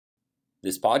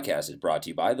This podcast is brought to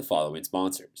you by the following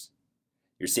sponsors.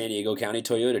 Your San Diego County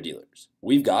Toyota dealers.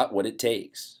 We've got what it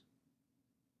takes.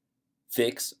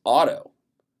 Fix Auto.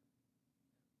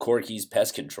 Corky's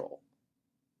Pest Control.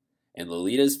 And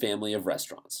Lolita's Family of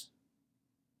Restaurants.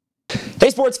 Hey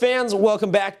sports fans,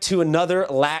 welcome back to another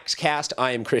Laxcast.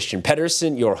 I am Christian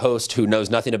Pedersen, your host who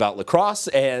knows nothing about lacrosse,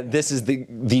 and this is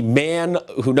the man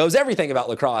who knows everything about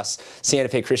lacrosse, Santa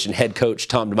Fe Christian head coach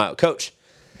Tom DeMaio. Coach,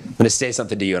 I'm going to say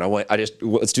something to you, and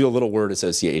let's do a little word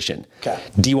association. Okay.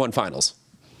 D1 finals.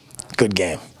 Good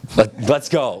game. Let's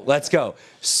go.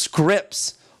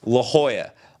 Scripps, La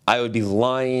Jolla. I would be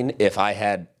lying if I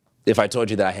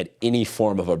told you that I had any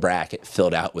form of a bracket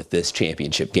filled out with this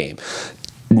championship game.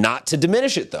 Not to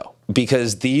diminish it, though,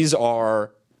 because these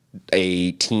are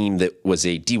a team that was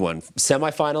a D1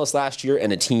 semifinalist last year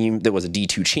and a team that was a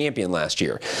D2 champion last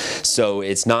year. So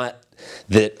it's not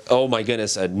that, oh my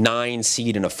goodness, a 9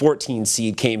 seed and a 14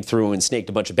 seed came through and snaked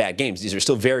a bunch of bad games. These are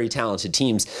still very talented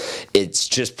teams. It's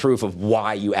just proof of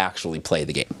why you actually play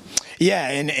the game. Yeah,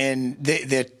 and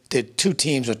the two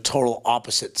teams are total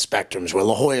opposite spectrums, where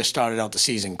La Jolla started out the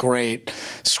season great.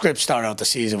 Scripps started out the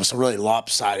season with some really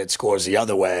lopsided scores the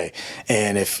other way.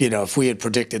 And if we had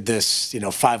predicted this,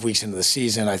 5 weeks into the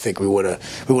season, I think we would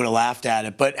have laughed at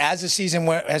it. But as the season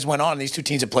has went on, these two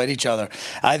teams have played each other.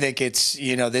 I think it's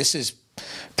this is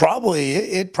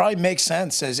it probably makes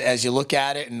sense as you look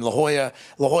at it. And La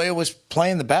Jolla was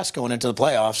playing the best going into the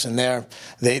playoffs, and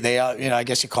they I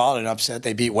guess you call it an upset.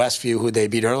 They beat Westview, who they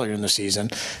beat earlier in the season.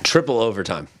 Triple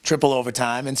overtime,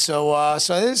 and so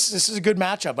this is a good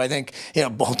matchup. I think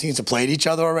both teams have played each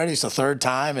other already. It's the third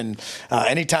time, and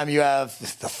anytime you have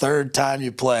the third time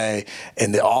you play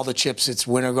and all the chips, it's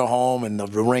win or go home, and the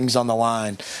rings on the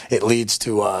line, it leads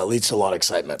to a lot of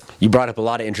excitement. You brought up a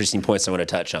lot of interesting points I want to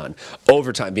touch on.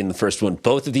 Overtime being the first one.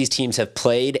 Both of these teams have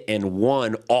played and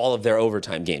won all of their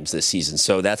overtime games this season.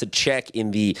 So that's a check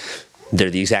in they're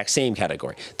the exact same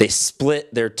category. They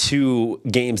split their two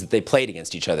games that they played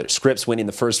against each other. Scripps winning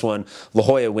the first one, La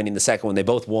Jolla winning the second one. They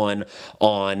both won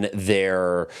on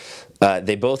their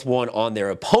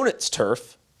opponent's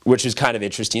turf, which is kind of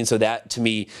interesting. So that, to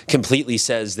me, completely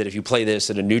says that if you play this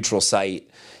at a neutral site,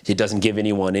 it doesn't give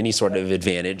anyone any sort of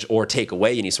advantage or take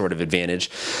away any sort of advantage.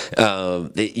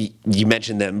 You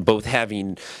mentioned them both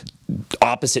having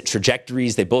opposite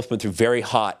trajectories. They both went through very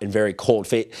hot and very cold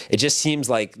fate. It just seems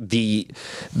like the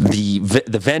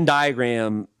Venn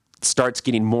diagram starts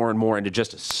getting more and more into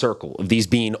just a circle of these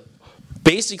being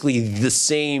basically the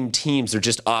same teams. They're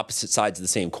just opposite sides of the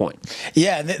same coin.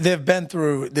 Yeah, they've been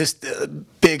through this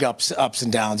big ups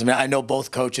and downs. I mean, I know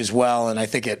both coaches well, and I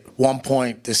think at one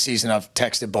point this season I've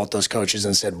texted both those coaches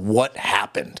and said, what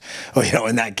happened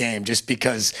in that game, just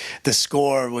because the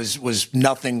score was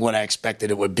nothing what I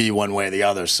expected it would be one way or the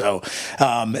other. So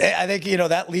I think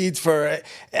that leads for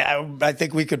I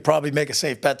think we could probably make a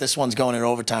safe bet this one's going in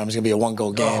overtime. It's going to be a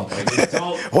one-goal game.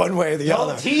 One way or the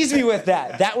other. Don't tease me with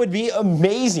that. That would be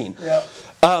amazing. Yep.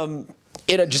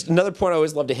 Just another point I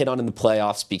always love to hit on in the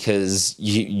playoffs, because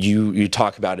you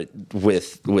talk about it we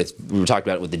were talking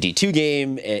about it with the D2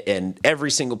 game, and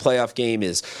every single playoff game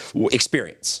is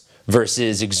experience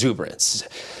versus exuberance.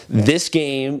 This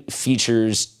game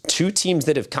features two teams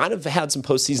that have kind of had some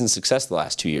postseason success the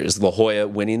last 2 years. La Jolla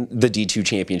winning the D2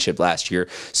 championship last year.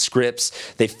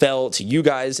 Scripps, they fell to you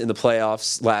guys in the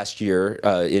playoffs last year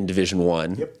in Division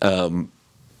One. Yep.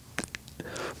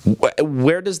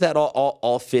 Where does that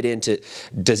all fit into?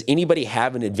 Does anybody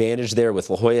have an advantage there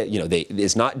with La Jolla?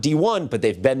 It's not D1, but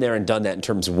they've been there and done that in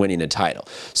terms of winning a title.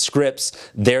 Scripps,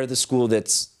 they're the school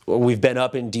we've been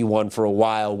up in D1 for a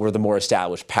while. We're the more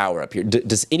established power up here.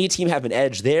 Does any team have an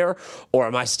edge there, or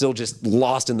am I still just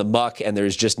lost in the muck and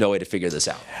there's just no way to figure this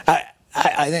out?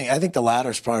 I think the latter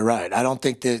is probably right. I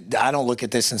don't look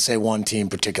at this and say one team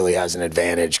particularly has an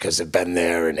advantage because they've been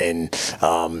there, and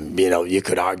you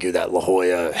could argue that La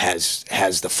Jolla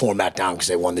has the format down because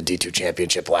they won the D2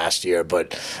 championship last year,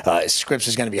 but Scripps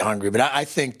is going to be hungry. But I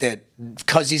think that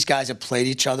because these guys have played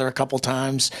each other a couple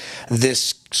times,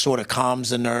 this sort of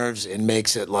calms the nerves and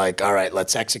makes it like, all right,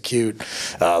 let's execute.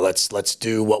 Let's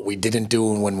do what we didn't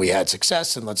do when we had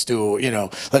success, and let's do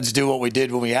what we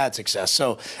did when we had success.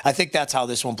 So I think that's how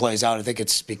this one plays out. I think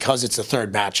it's because it's the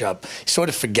third matchup, you sort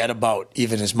of forget about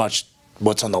even as much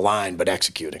what's on the line, but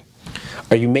executing.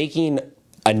 Are you making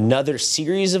another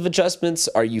series of adjustments?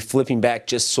 Are you flipping back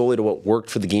just solely to what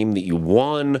worked for the game that you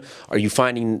won? Are you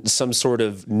finding some sort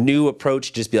of new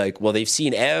approach? Just be like, well, they've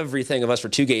seen everything of us for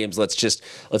 2 games. Let's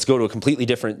go to a completely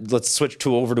different. Let's switch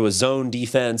over to a zone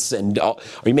defense. And are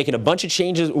you making a bunch of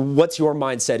changes? What's your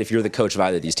mindset if you're the coach of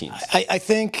either of these teams? I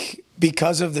think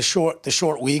because of the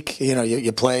short week,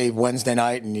 you play Wednesday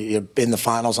night and you're in the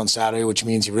finals on Saturday, which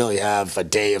means you really have a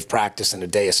day of practice and a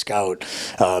day of scout.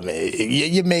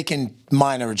 You're making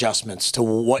minor adjustments to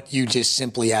what you just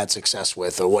simply had success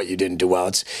with or what you didn't do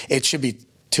well. It should be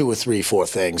 2 or 3, 4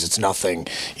 things. It's nothing.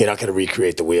 You're not going to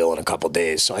recreate the wheel in a couple of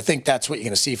days. So I think that's what you're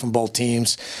going to see from both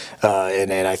teams.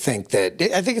 And I think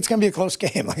it's going to be a close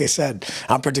game. Like I said,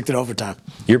 I'm predicting overtime.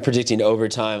 You're predicting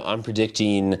overtime. I'm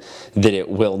predicting that it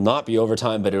will not be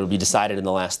overtime, but it will be decided in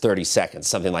the last 30 seconds,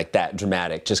 something like that,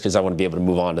 dramatic, just because I want to be able to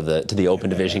move on to the Open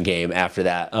Division game after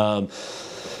that.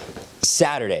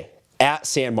 Saturday at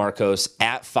San Marcos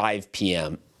at 5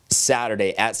 p.m.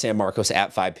 Saturday at San Marcos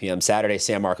at 5 p.m. Saturday,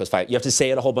 San Marcos 5. You have to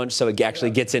say it a whole bunch so it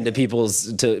actually gets into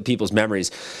people's memories.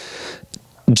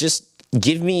 Just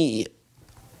give me,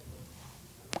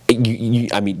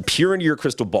 I mean, peer into your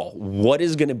crystal ball. What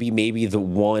is going to be maybe the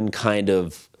one kind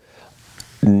of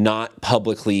not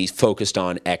publicly focused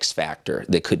on X factor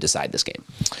that could decide this game?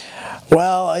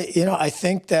 Well, I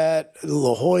think that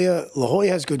La Jolla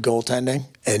has good goaltending,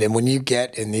 and then when you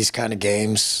get in these kind of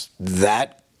games,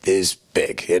 that is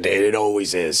big. It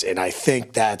always is. And I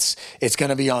think it's going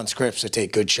to be on Scripps to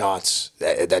take good shots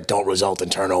that don't result in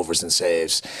turnovers and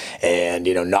saves and,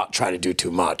 not try to do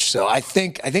too much. So I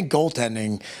think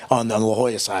goaltending on the La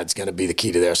Jolla side is going to be the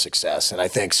key to their success. And I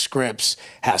think Scripps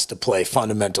has to play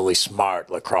fundamentally smart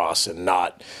lacrosse and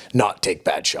not take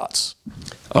bad shots.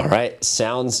 All right.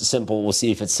 Sounds simple. We'll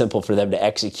see if it's simple for them to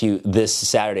execute this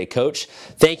Saturday. Coach,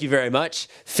 thank you very much.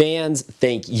 Fans,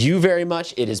 thank you very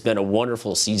much. It has been a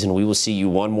wonderful season. We will see you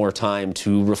one more time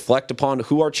to reflect upon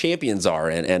who our champions are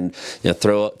and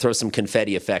throw some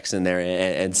confetti effects in there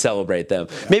and celebrate them.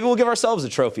 Maybe we'll give ourselves a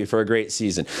trophy for a great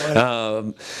season.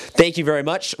 Thank you very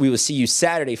much. We will see you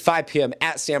Saturday, 5 p.m.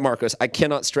 at San Marcos. I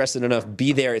cannot stress it enough.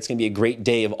 Be there. It's going to be a great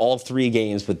day of all 3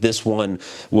 games, but this one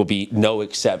will be no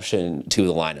exception to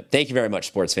the lineup. Thank you very much,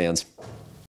 sports fans.